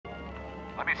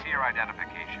me see your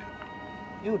identification.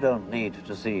 You don't need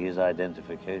to see his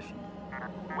identification.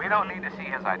 We don't need to see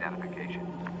his identification.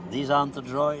 These aren't the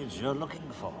droids you're looking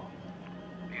for.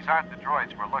 These aren't the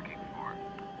droids we're looking for.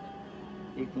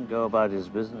 He can go about his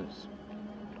business.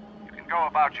 You can go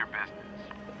about your business.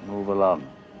 Move along.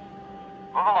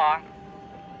 Move along.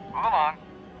 Move along.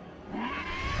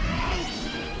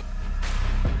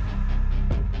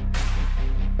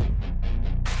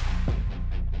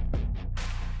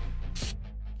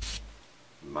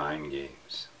 Mind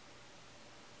games.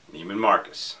 Neiman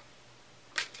Marcus,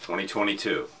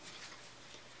 2022,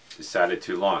 decided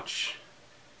to launch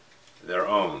their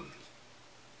own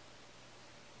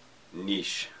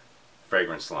niche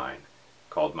fragrance line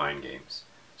called Mind Games.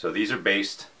 So these are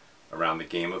based around the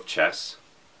game of chess,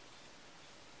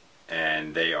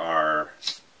 and they are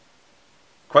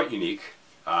quite unique.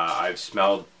 I've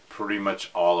smelled pretty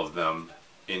much all of them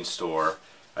in store.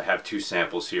 I have 2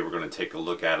 samples here. We're going to take a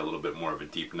look at a little bit more of a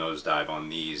deep nosedive on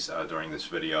these during this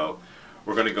video.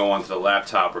 We're going to go onto the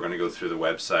laptop. We're going to go through the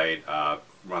website,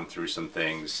 run through some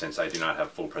things since I do not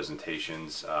have full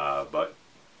presentations, but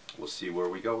we'll see where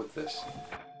we go with this.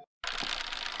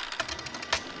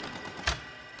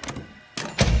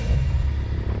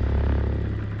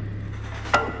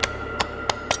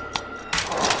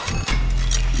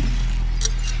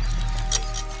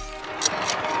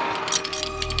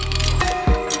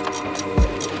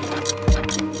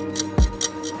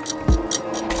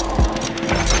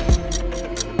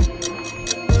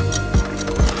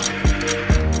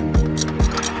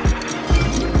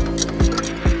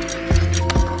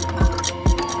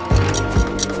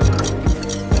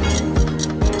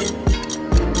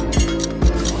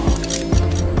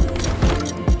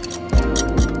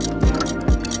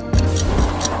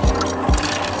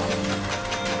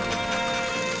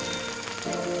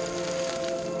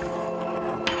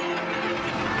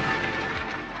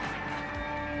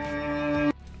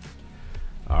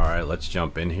 Let's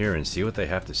jump in here and see what they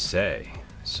have to say.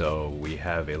 So we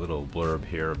have a little blurb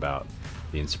here about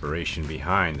the inspiration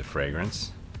behind the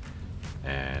fragrance,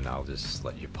 and I'll just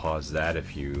let you pause that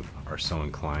if you are so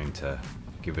inclined to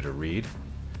give it a read.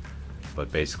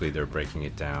 But basically they're breaking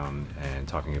it down and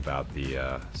talking about the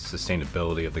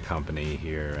sustainability of the company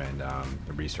here, and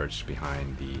the research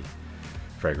behind the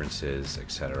fragrances,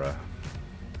 etc.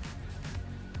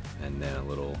 And then a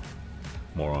little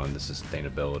more on the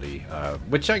sustainability,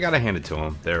 which I gotta hand it to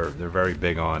them. They're very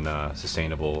big on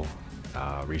sustainable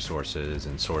resources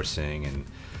and sourcing and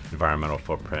environmental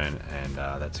footprint, and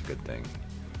that's a good thing.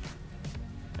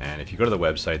 And if you go to the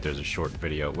website, there's a short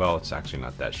video. Well, it's actually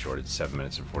not that short. It's 7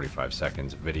 minutes and 45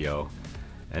 seconds of video.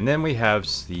 And then we have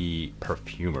the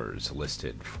perfumers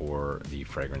listed for the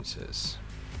fragrances,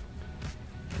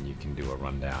 and you can do a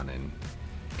rundown and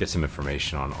get some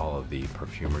information on all of the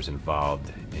perfumers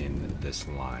involved in this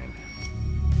line.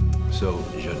 So,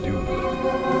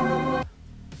 Jadou.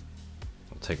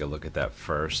 We'll take a look at that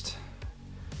first.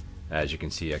 As you can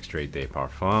see, Extrait de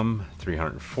Parfum,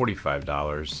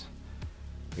 $345.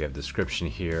 We have description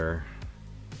here.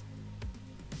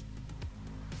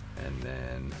 And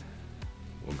then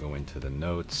we'll go into the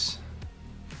notes.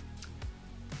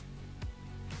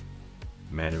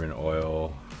 Mandarin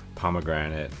oil,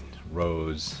 pomegranate,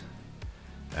 rose,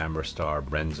 amber star,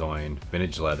 benzoin,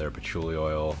 vintage leather, patchouli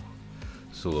oil,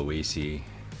 sulawesi.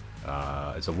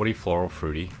 It's a woody, floral,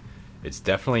 fruity. It's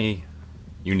definitely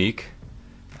unique.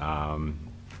 I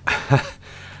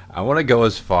want to go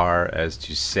as far as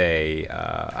to say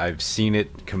I've seen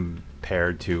it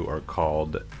compared to or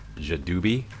called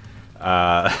Jadoubi.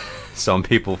 Some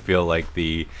people feel like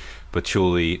the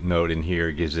patchouli note in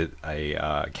here gives it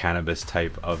a cannabis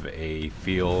type of a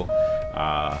feel.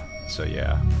 So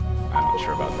yeah, I'm not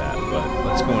sure about that, but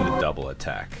let's go into Double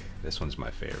Attack. This one's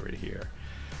my favorite here.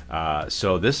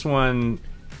 So this one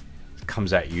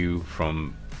comes at you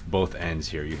from both ends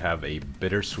here. You have a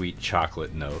bittersweet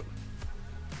chocolate note,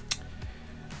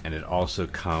 and it also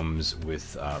comes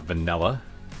with vanilla,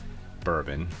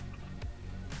 bourbon.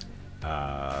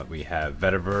 We have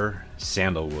vetiver,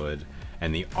 sandalwood,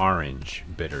 and the orange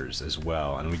bitters as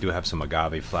well, and we do have some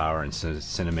agave flower and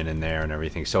cinnamon in there and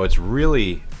everything, so it's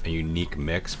really a unique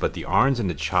mix. But the orange and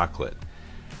the chocolate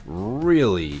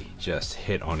really just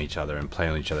hit on each other and play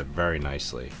on each other very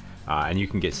nicely, and you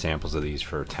can get samples of these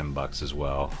for 10 bucks as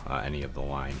well, any of the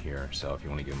line here. So if you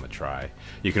want to give them a try,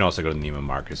 you can also go to Neiman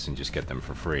Marcus and just get them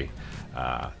for free.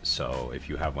 So if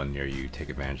you have one near you, take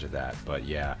advantage of that. But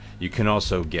yeah, you can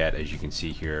also get, as you can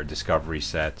see here, discovery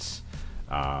sets,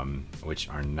 which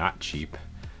are not cheap,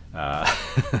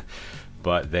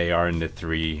 but they are in the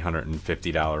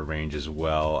 $350 range as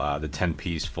well. The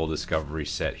 10-piece full discovery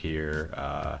set here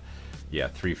yeah,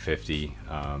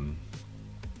 $350.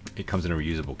 It comes in a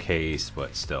reusable case,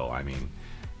 but still, I mean,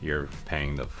 you're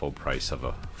paying the full price of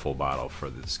a full bottle for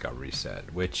the Discovery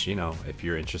set, which, you know, if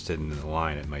you're interested in the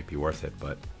line, it might be worth it,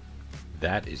 but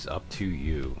that is up to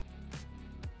you.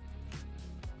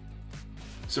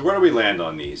 So where do we land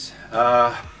on these?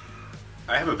 I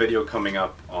have a video coming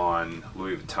up on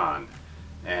Louis Vuitton,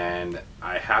 and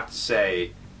I have to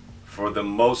say, for the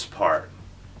most part,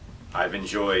 I've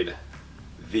enjoyed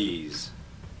these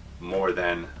more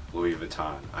than Louis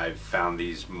Vuitton. I've found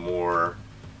these more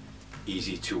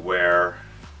easy to wear,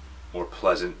 more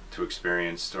pleasant to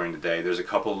experience during the day. There's a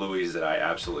couple Louis that I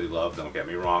absolutely love, don't get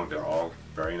me wrong, they're all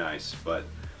very nice, but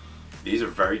these are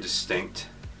very distinct.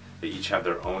 They each have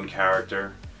their own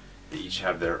character, they each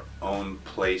have their own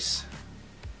place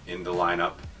in the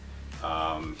lineup,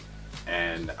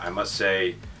 and I must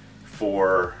say,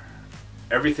 for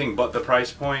everything but the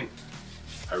price point,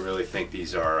 I really think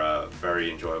these are very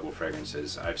enjoyable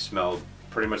fragrances. I've smelled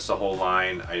pretty much the whole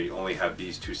line. I only have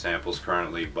these 2 samples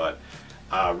currently, but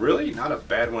really not a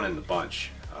bad one in the bunch.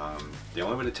 The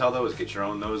only way to tell though is get your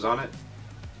own nose on it.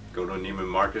 Go to a Neiman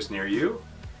Marcus near you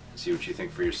and see what you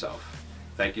think for yourself.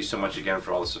 Thank you so much again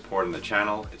for all the support on the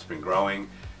channel. It's been growing.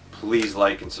 Please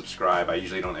like and subscribe. I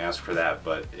usually don't ask for that,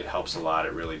 but it helps a lot.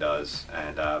 It really does.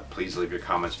 And please leave your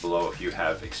comments below if you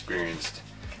have experienced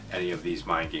any of these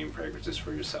mind game fragrances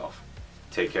for yourself.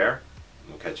 Take care, and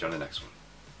we'll catch you on the next one.